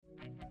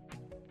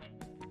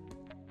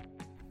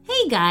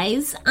Hey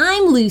guys,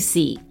 I'm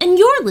Lucy, and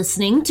you're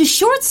listening to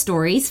Short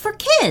Stories for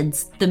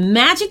Kids, the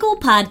magical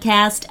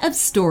podcast of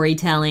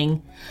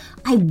storytelling.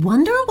 I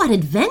wonder what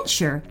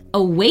adventure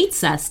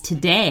awaits us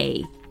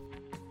today.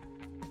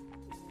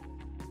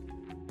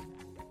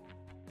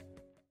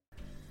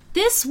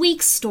 This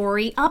week's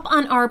story up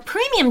on our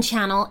premium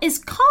channel is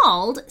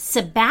called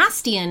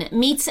Sebastian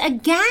Meets a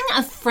Gang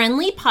of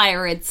Friendly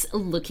Pirates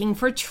Looking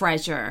for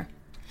Treasure.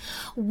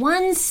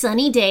 One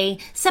sunny day,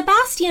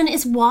 Sebastian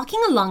is walking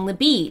along the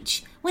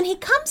beach when he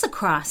comes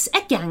across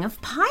a gang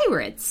of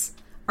pirates.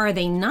 Are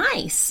they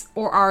nice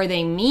or are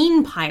they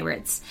mean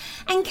pirates?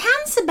 And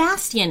can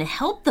Sebastian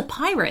help the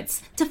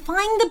pirates to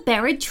find the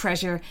buried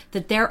treasure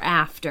that they're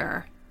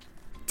after?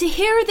 To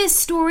hear this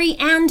story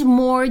and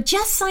more,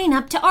 just sign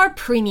up to our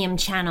premium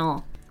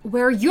channel,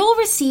 where you'll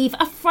receive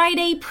a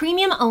Friday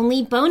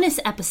premium-only bonus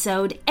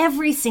episode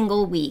every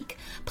single week,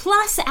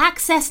 plus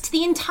access to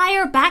the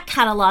entire back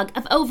catalog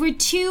of over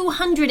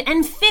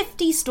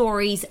 250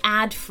 stories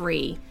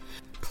ad-free,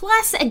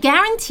 plus a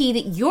guarantee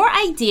that your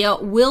idea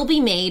will be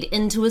made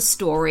into a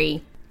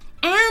story,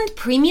 and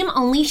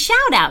premium-only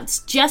shout-outs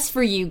just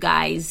for you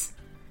guys.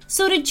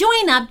 So to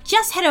join up,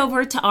 just head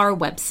over to our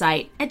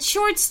website at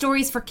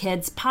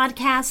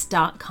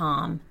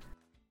shortstoriesforkidspodcast.com.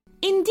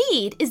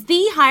 Indeed is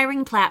the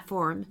hiring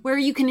platform where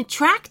you can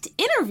attract,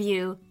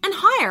 interview, and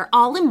hire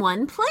all in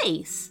one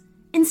place.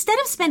 Instead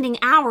of spending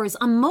hours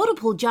on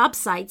multiple job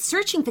sites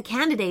searching for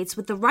candidates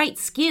with the right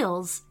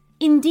skills,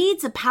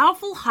 Indeed's a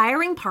powerful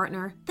hiring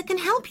partner that can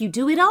help you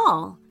do it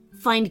all.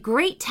 Find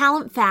great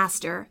talent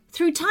faster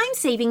through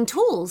time-saving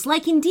tools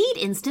like Indeed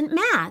Instant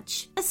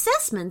Match,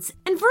 assessments,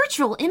 and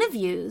virtual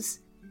interviews.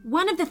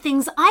 One of the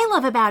things I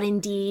love about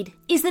Indeed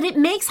is that it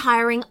makes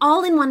hiring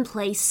all in one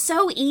place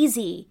so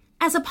easy.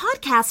 As a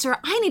podcaster,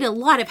 I need a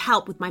lot of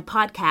help with my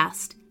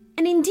podcast,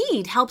 and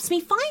Indeed helps me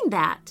find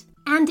that.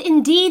 And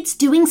Indeed's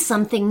doing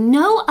something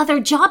no other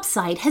job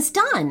site has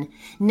done.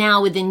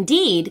 Now with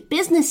Indeed,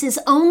 businesses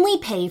only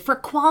pay for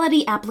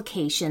quality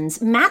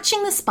applications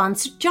matching the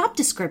sponsored job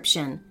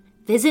description.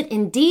 Visit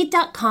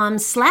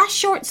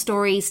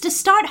Indeed.com/shortstories to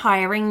start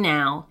hiring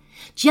now.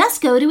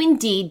 Just go to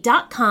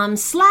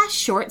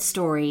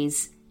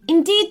Indeed.com/shortstories.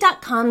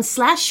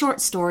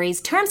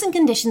 Indeed.com/shortstories. Terms and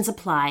conditions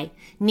apply.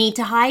 Need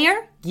to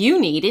hire? You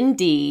need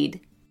Indeed.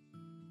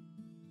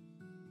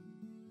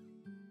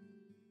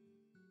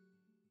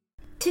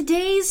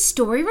 Today's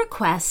story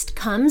request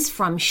comes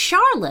from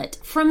Charlotte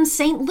from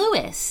St.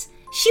 Louis.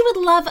 She would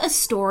love a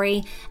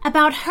story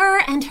about her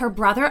and her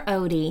brother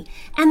Otie,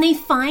 and they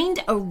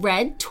find a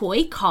red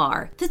toy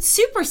car that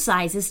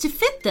supersizes to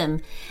fit them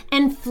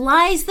and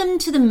flies them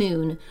to the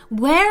moon,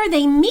 where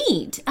they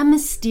meet a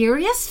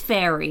mysterious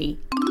fairy.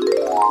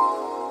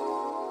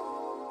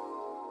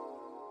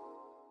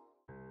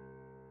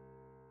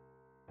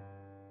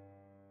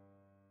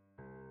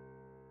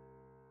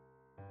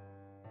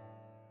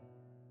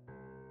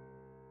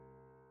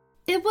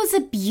 It was a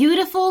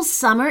beautiful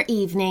summer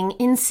evening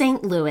in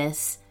St.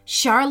 Louis.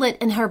 Charlotte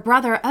and her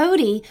brother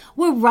Otie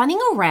were running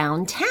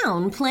around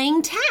town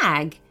playing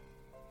tag.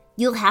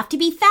 "You'll have to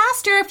be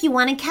faster if you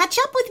want to catch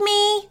up with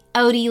me,"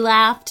 Otie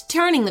laughed,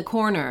 turning the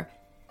corner.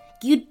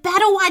 "You'd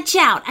better watch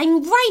out.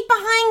 I'm right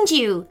behind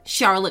you,"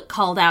 Charlotte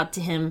called out to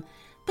him.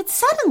 But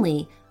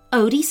suddenly,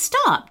 Otie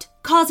stopped,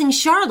 causing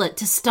Charlotte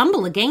to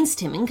stumble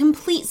against him in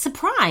complete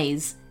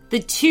surprise. The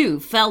two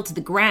fell to the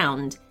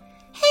ground.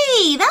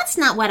 "Hey, that's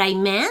not what I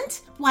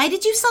meant. Why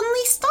did you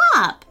suddenly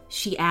stop?"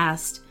 she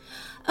asked.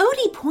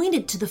 Otie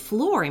pointed to the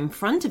floor in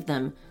front of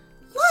them.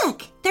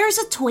 "Look, there's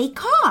a toy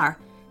car.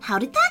 How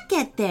did that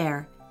get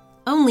there?"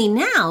 Only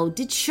now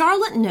did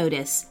Charlotte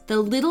notice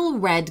the little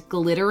red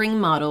glittering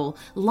model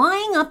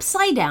lying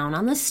upside down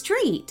on the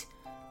street.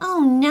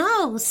 "Oh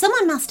no,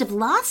 someone must have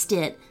lost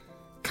it.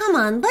 Come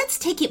on, let's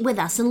take it with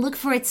us and look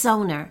for its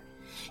owner."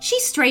 She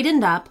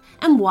straightened up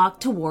and walked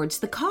towards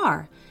the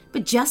car,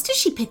 but just as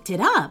she picked it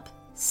up,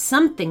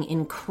 something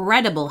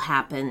incredible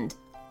happened.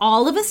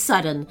 All of a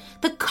sudden,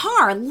 the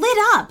car lit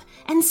up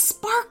and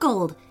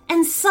sparkled,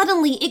 and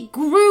suddenly it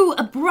grew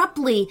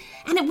abruptly,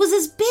 and it was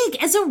as big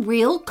as a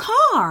real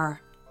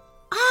car.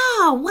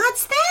 "Ah,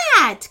 what's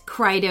that?"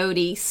 cried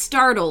Otie,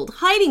 startled,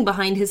 hiding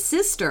behind his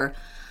sister.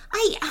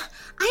 I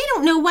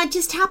don't know what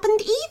just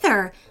happened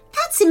either.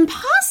 That's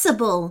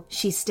impossible,"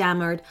 she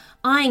stammered,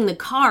 eyeing the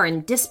car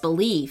in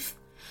disbelief.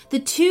 The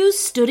two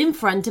stood in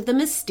front of the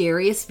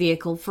mysterious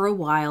vehicle for a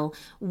while,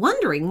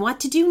 wondering what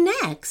to do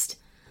next.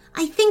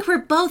 "I think we're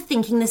both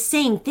thinking the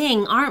same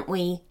thing, aren't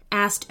we?"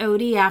 asked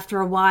Otie after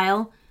a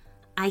while.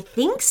 "I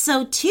think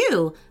so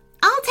too.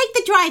 I'll take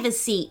the driver's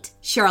seat,"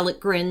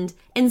 Charlotte grinned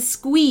and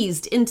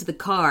squeezed into the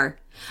car.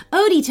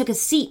 Otie took a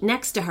seat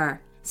next to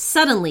her.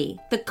 Suddenly,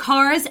 the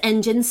car's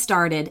engine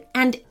started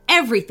and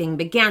everything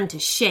began to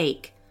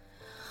shake.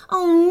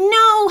 "Oh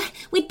no,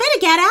 we'd better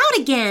get out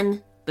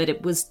again." But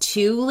it was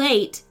too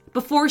late.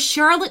 Before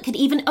Charlotte could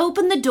even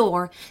open the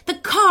door, the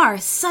car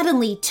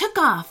suddenly took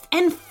off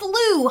and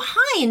flew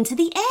high into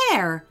the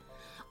air.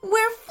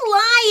 We're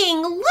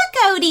flying! Look,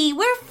 Otie,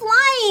 we're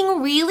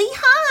flying really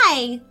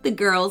high, the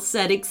girl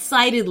said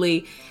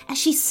excitedly as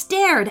she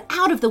stared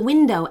out of the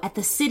window at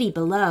the city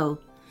below.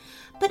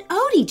 But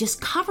Otie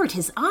just covered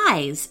his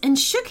eyes and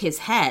shook his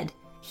head.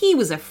 He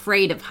was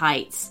afraid of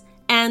heights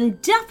and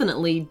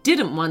definitely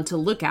didn't want to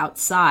look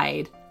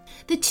outside.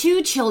 The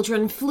two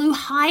children flew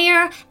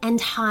higher and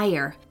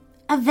higher.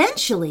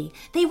 Eventually,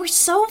 they were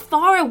so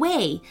far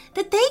away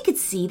that they could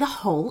see the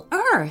whole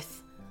earth.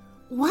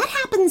 What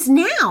happens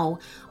now?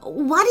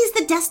 What is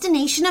the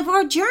destination of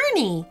our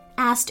journey?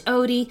 Asked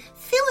Otie,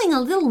 feeling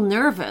a little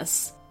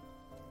nervous.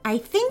 I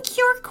think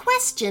your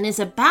question is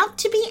about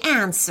to be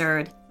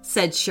answered,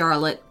 said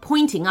Charlotte,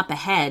 pointing up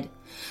ahead.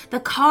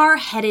 The car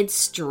headed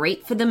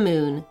straight for the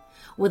moon.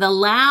 With a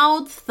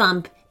loud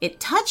thump, it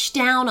touched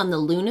down on the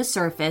lunar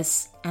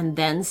surface and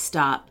then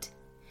stopped.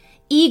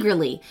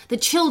 Eagerly, the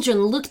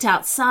children looked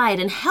outside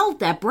and held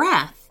their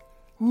breath.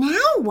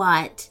 Now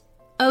what?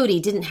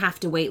 Otie didn't have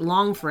to wait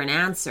long for an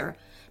answer,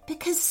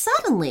 because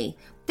suddenly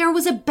there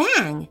was a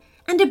bang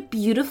and a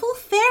beautiful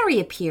fairy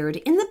appeared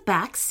in the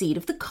back seat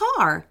of the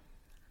car.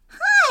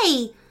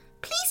 Hi!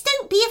 Please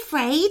don't be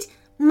afraid.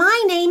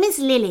 My name is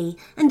Lily,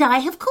 and I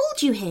have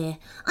called you here.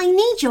 I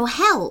need your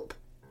help.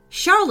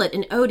 Charlotte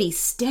and Otie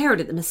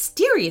stared at the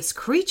mysterious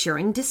creature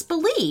in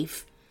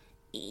disbelief.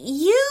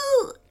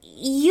 You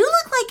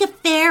look like a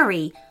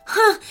fairy.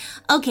 Huh,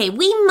 okay,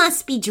 we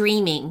must be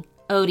dreaming,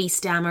 Otie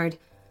stammered.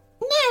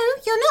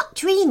 No, you're not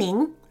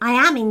dreaming. I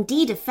am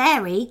indeed a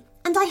fairy,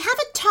 and I have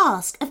a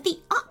task of the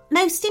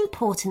utmost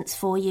importance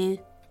for you.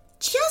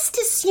 Just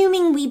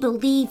assuming we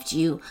believed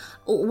you,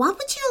 what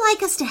would you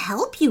like us to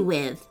help you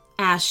with?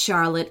 Asked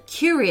Charlotte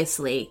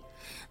curiously.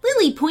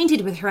 Lily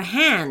pointed with her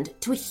hand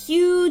to a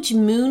huge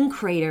moon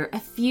crater a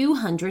few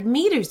hundred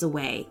meters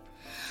away.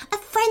 A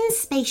friend's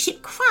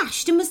spaceship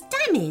crashed and was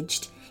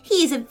damaged.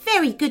 He is a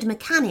very good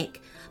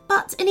mechanic,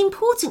 but an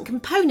important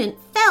component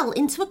fell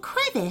into a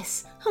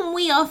crevice, and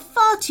we are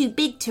far too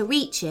big to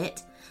reach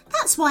it.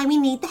 That's why we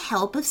need the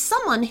help of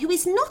someone who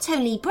is not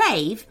only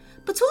brave,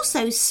 but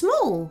also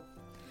small.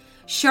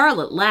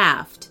 Charlotte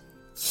laughed.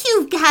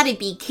 You've got to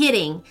be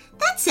kidding.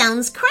 That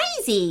sounds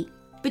crazy.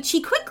 But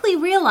she quickly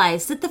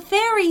realized that the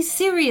fairy's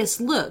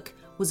serious look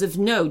was of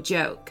no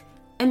joke.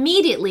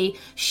 Immediately,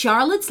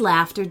 Charlotte's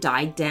laughter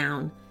died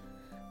down.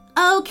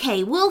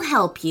 Okay, we'll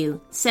help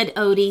you, said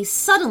Otie,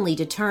 suddenly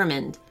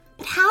determined.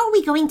 But how are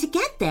we going to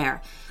get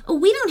there?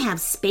 We don't have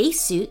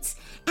spacesuits,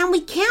 and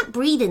we can't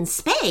breathe in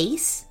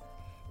space.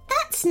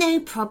 That's no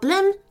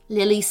problem.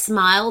 Lily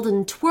smiled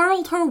and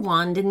twirled her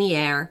wand in the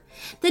air.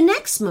 The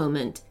next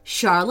moment,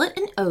 Charlotte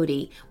and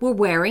Otie were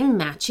wearing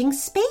matching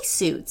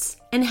spacesuits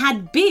and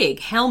had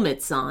big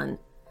helmets on.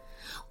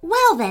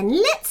 Well then,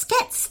 let's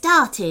get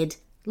started.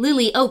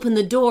 Lily opened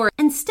the door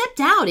and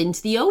stepped out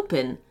into the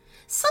open.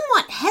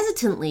 Somewhat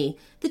hesitantly,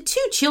 the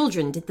two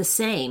children did the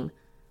same.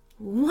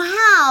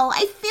 Wow,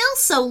 I feel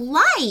so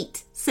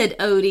light, said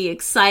Otie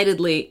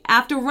excitedly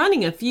after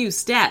running a few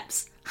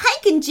steps. I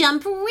can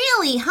jump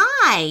really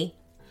high.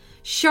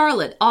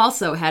 Charlotte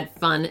also had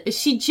fun as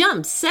she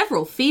jumped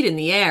several feet in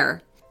the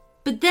air.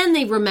 But then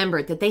they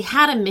remembered that they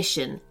had a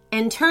mission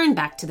and turned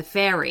back to the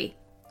fairy.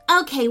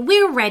 Okay,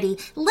 we're ready.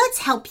 Let's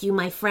help you,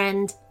 my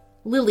friend.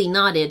 Lily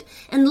nodded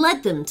and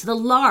led them to the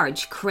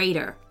large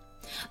crater.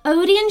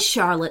 Otie and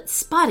Charlotte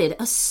spotted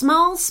a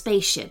small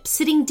spaceship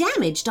sitting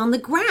damaged on the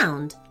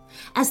ground.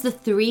 As the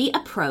three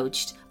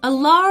approached, a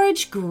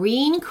large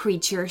green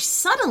creature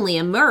suddenly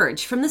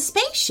emerged from the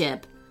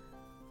spaceship.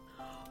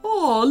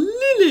 Oh,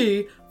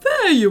 Lily,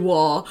 there you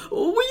are. Were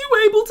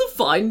you able to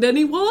find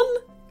anyone?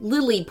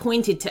 Lily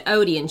pointed to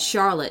Otie and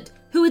Charlotte,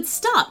 who had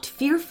stopped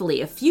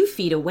fearfully a few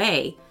feet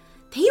away.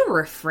 They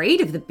were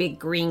afraid of the big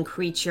green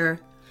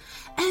creature.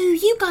 Oh,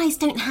 you guys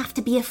don't have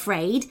to be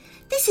afraid.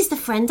 This is the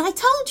friend I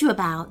told you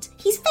about.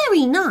 He's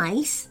very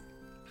nice.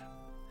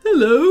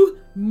 Hello,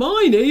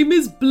 my name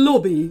is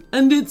Blobby,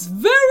 and it's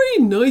very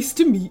nice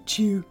to meet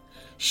you.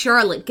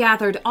 Charlotte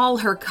gathered all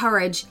her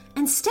courage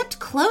and stepped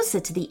closer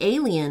to the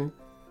alien.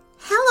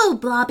 Hello,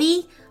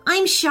 Blobby.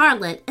 I'm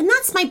Charlotte, and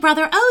that's my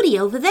brother Otie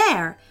over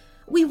there.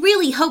 We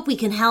really hope we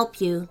can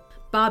help you.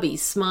 Bobby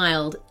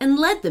smiled and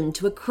led them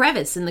to a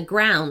crevice in the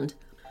ground.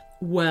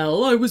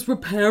 Well, I was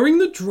repairing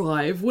the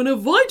drive when a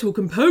vital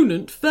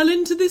component fell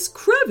into this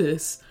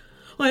crevice.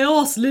 I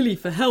asked Lily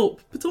for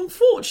help, but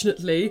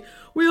unfortunately,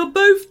 we are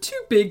both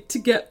too big to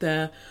get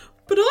there.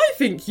 But I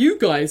think you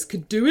guys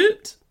could do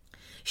it.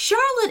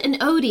 Charlotte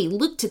and Otie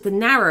looked at the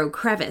narrow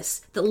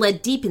crevice that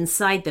led deep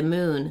inside the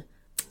moon.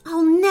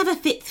 I'll never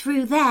fit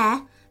through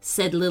there,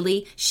 said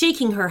Lily,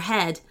 shaking her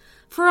head.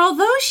 For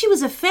although she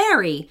was a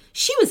fairy,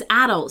 she was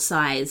adult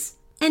size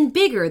and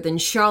bigger than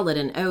Charlotte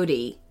and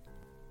Otie.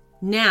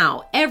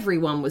 Now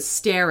everyone was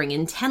staring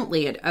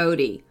intently at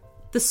Otie,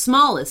 the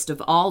smallest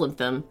of all of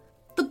them.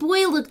 The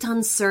boy looked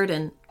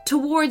uncertain,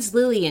 towards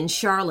Lily and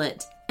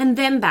Charlotte, and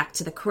then back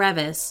to the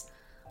crevice.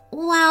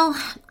 Well,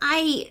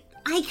 I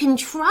can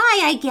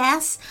try, I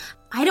guess.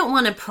 I don't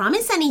want to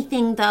promise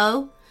anything,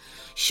 though.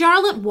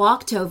 Charlotte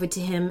walked over to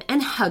him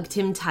and hugged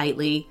him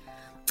tightly.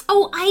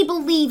 Oh, I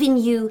believe in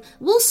you.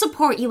 We'll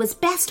support you as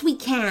best we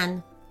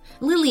can.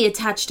 Lily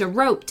attached a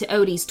rope to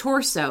Otie's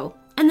torso,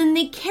 and then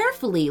they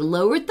carefully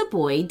lowered the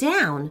boy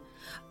down.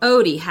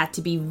 Otie had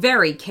to be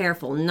very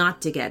careful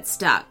not to get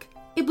stuck.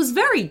 It was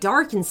very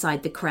dark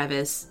inside the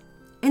crevice,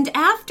 and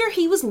after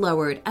he was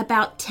lowered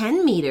about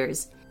 10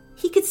 meters,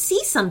 he could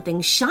see something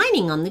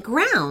shining on the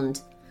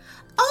ground.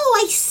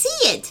 Oh, I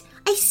see it!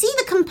 I see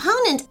the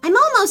component! I'm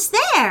almost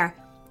there!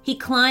 He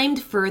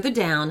climbed further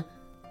down,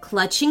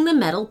 clutching the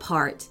metal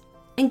part,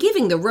 and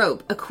giving the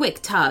rope a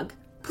quick tug.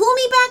 Pull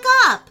me back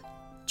up!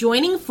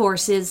 Joining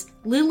forces,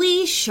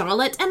 Lily,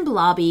 Charlotte, and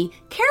Blobby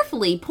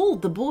carefully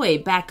pulled the boy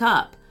back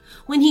up.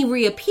 When he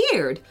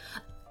reappeared,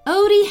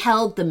 Otie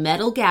held the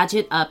metal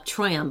gadget up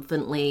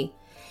triumphantly.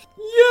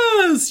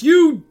 Yes,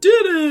 you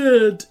did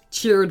it!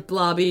 Cheered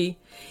Blobby.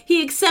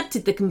 He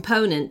accepted the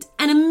component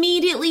and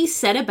immediately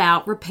set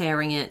about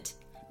repairing it.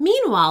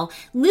 Meanwhile,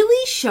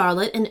 Lily,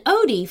 Charlotte, and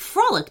Otie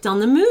frolicked on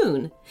the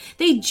moon.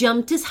 They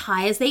jumped as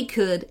high as they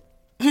could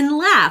and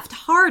laughed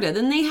harder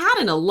than they had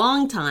in a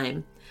long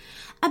time.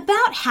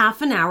 About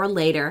half an hour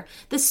later,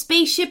 the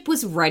spaceship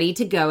was ready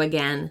to go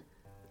again.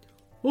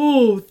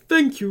 Oh,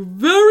 thank you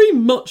very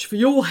much for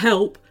your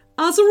help.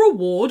 As a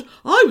reward,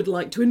 I would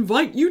like to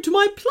invite you to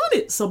my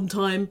planet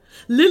sometime.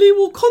 Lily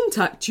will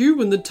contact you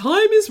when the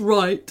time is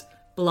right,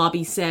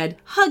 Blobby said,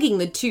 hugging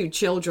the two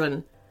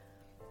children.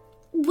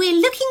 We're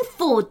looking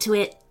forward to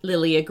it,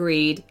 Lily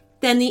agreed.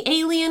 Then the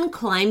alien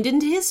climbed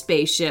into his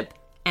spaceship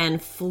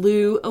and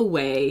flew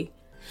away.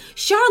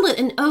 Charlotte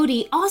and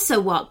Otie also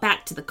walked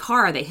back to the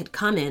car they had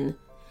come in.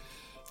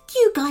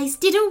 You guys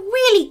did a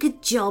really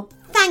good job,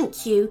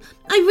 thank you.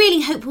 I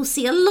really hope we'll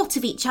see a lot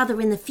of each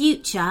other in the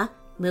future,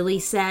 Lily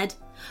said.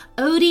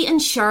 Otie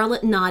and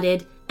Charlotte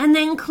nodded and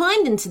then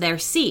climbed into their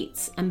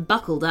seats and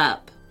buckled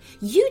up.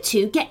 You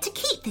two get to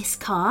keep this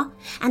car,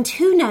 and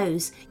who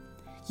knows,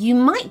 you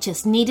might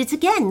just need it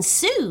again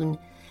soon.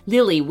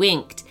 Lily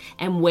winked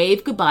and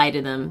waved goodbye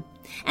to them,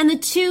 and the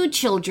two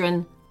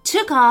children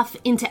took off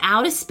into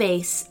outer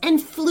space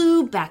and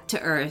flew back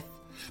to Earth.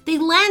 They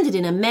landed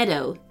in a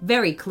meadow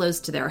very close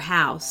to their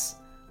house.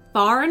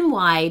 Far and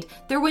wide,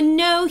 there were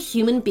no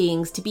human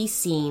beings to be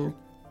seen.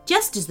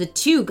 Just as the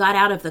two got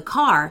out of the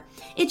car,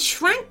 it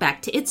shrank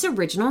back to its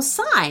original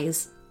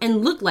size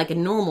and looked like a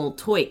normal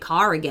toy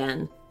car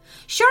again.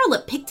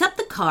 Charlotte picked up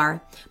the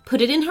car,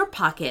 put it in her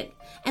pocket,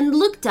 and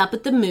looked up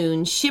at the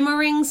moon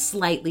shimmering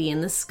slightly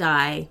in the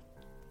sky.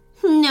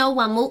 No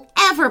one will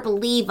ever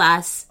believe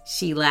us,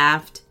 she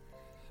laughed.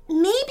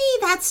 Maybe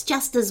that's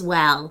just as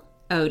well,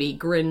 Otie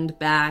grinned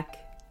back.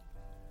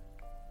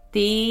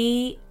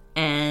 The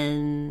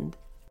end.